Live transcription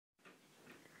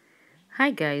Hi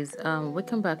guys,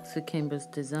 welcome back to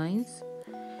KhemBuzz Designs.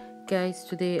 Guys,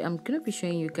 today I'm gonna be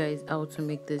showing you guys how to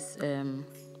make this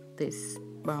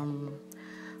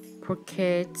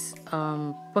pocket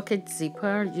pocket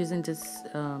zipper using this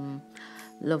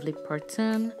lovely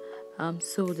pattern.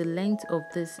 So the length of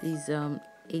this is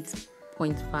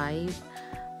 8.5,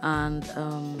 and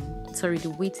sorry,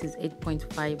 the width is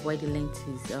 8.5 while the length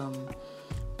is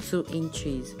 2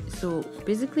 inches. So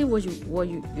basically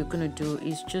you're gonna do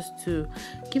is just to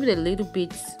give it a little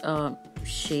bit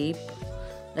shape.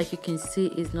 Like you can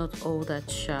see, it's not all that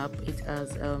sharp. It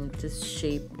has this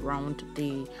shape around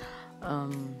the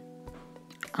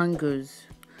angles.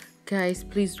 Guys,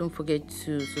 please don't forget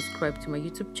to subscribe to my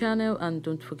YouTube channel and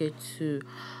don't forget to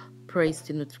press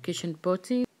the notification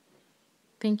button.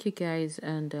 Thank you guys,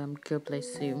 and God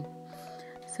bless you.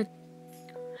 So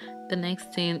the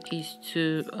next thing is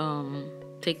to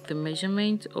take the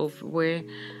measurement of where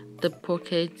the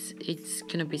pocket it's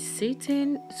gonna be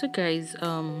sitting. So guys,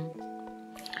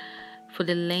 for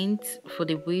the length, for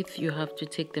the width, you have to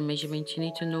take the measurement. You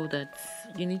need to know that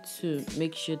you need to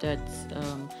make sure that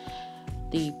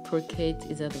the pocket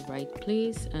is at the right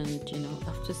place. And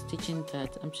after stitching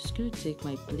that, I'm just going to take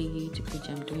my bleed, which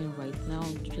I'm doing right now,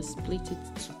 just split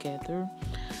it together,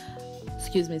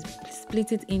 excuse me,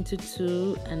 split it into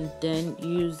two, and then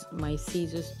use my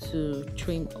scissors to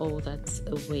trim all that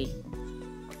away.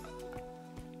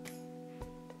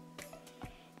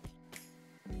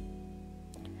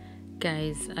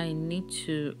 Guys, I need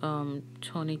to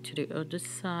turn it to the other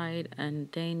side and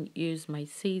then use my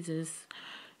scissors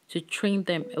to trim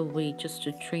them away, just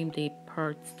to trim the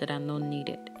parts that are not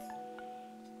needed.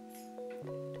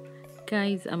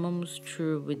 Guys, I'm almost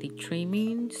through with the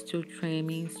trimming, still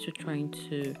trying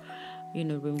to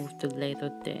remove the leather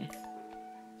there.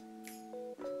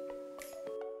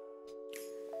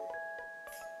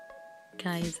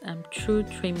 Guys, I'm through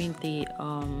trimming the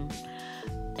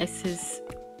excess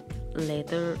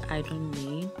leather I don't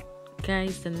need.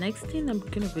 Guys, the next thing I'm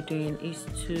gonna be doing is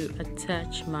to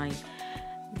attach my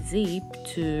zip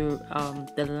to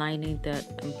the lining that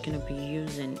I'm gonna be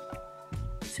using.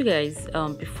 So guys,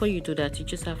 before you do that, you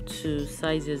just have to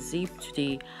size your zip to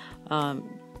the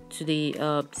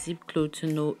zip cloth to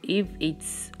know if it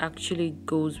actually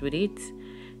goes with it.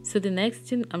 So the next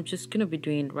thing I'm just gonna be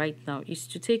doing right now is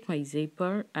to take my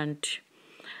zipper and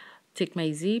take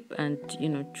my zip and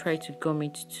try to gum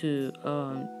it to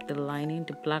the lining,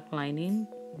 the black lining,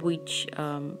 which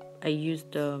I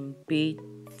used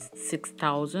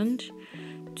B6000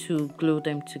 to glue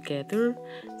them together.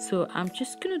 So I'm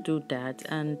just gonna do that,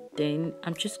 and then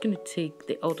I'm just gonna take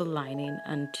the outer lining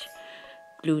and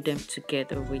glue them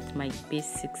together with my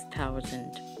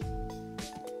B6000.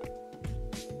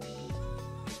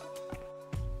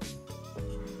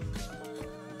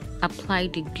 Apply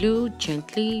the glue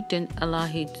gently, don't allow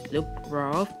it to look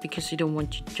rough, because you don't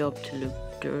want your job to look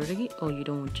dirty or you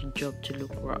don't want your job to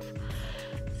look rough.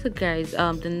 So guys,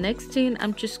 the next thing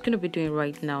I'm just gonna be doing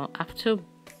right now, after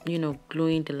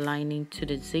gluing the lining to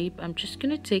the zip, I'm just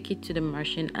gonna take it to the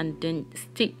machine and then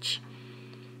stitch.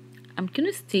 I'm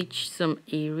gonna stitch some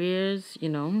areas,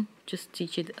 just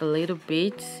stitch it a little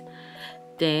bit.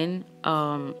 Then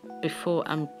before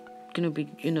I'm gonna be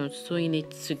sewing it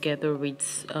together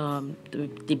with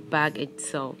the bag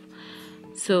itself.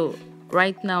 So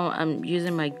right now I'm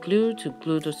using my glue to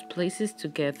glue those places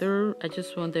together. I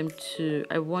just want them to,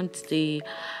 I want the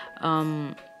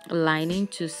lining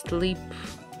to slip.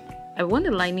 I want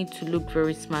the lining to look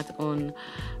very smart on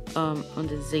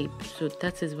the zip, so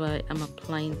that is why I'm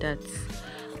applying that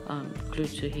glue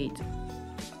to it.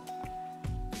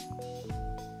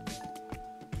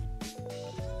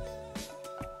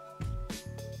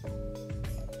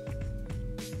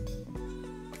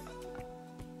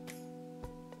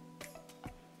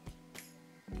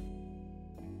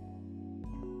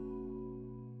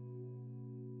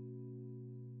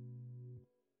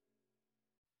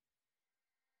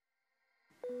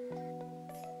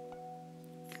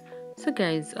 So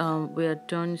guys, we are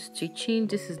done stitching.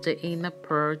 This is the inner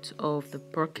part of the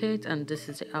pocket and this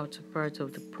is the outer part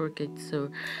of the pocket. So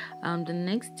the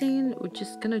next thing we're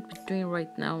just gonna be doing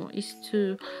right now is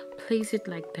to place it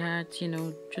like that,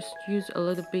 just use a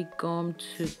little bit gum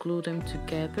to glue them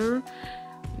together,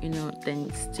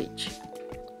 then stitch.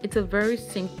 It's a very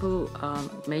simple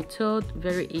method,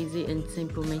 very easy and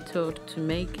simple method to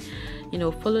make.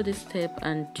 Follow this step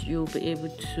and you'll be able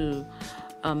to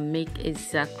make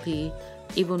exactly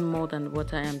even more than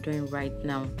what I am doing right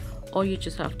now. All you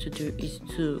just have to do is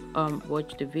to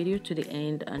watch the video to the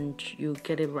end and you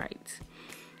get it right.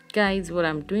 guys, what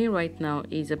I'm doing right now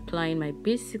is applying my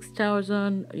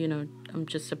B6000. I'm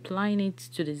just applying it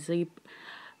to the zip.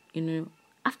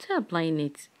 After applying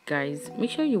it, guys,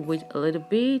 make sure you wait a little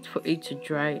bit for it to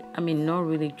dry. I mean, not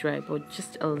really dry, but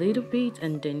just a little bit,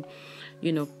 and then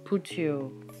put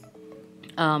your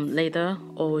leather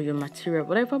or your material,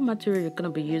 whatever material you're gonna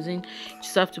be using. You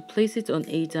just have to place it on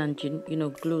it and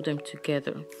glue them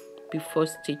together before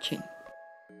stitching.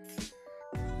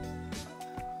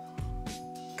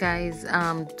 Guys,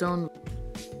 I'm done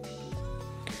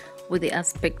with the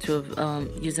aspect of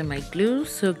using my glue.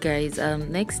 So guys,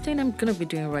 next thing I'm gonna be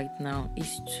doing right now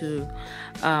is to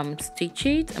stitch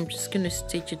it. I'm just gonna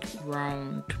stitch it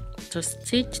round, to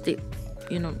stitch the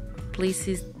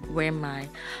places where my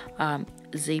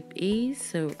zip is.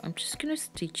 So I'm just gonna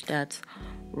stitch that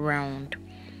round.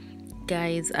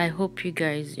 Guys, I hope you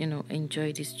guys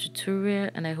enjoy this tutorial,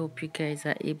 and I hope you guys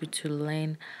are able to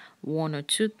learn one or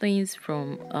two things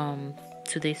from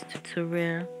today's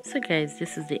tutorial. So guys,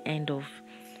 this is the end of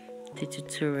the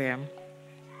tutorial,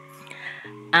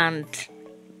 and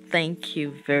thank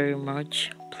you very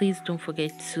much. Please don't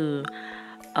forget to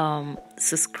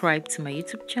subscribe to my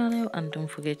YouTube channel, and don't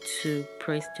forget to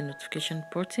press the notification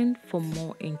button for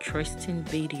more interesting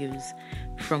videos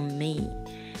from me.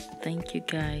 Thank you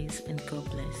guys, and God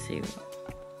bless you.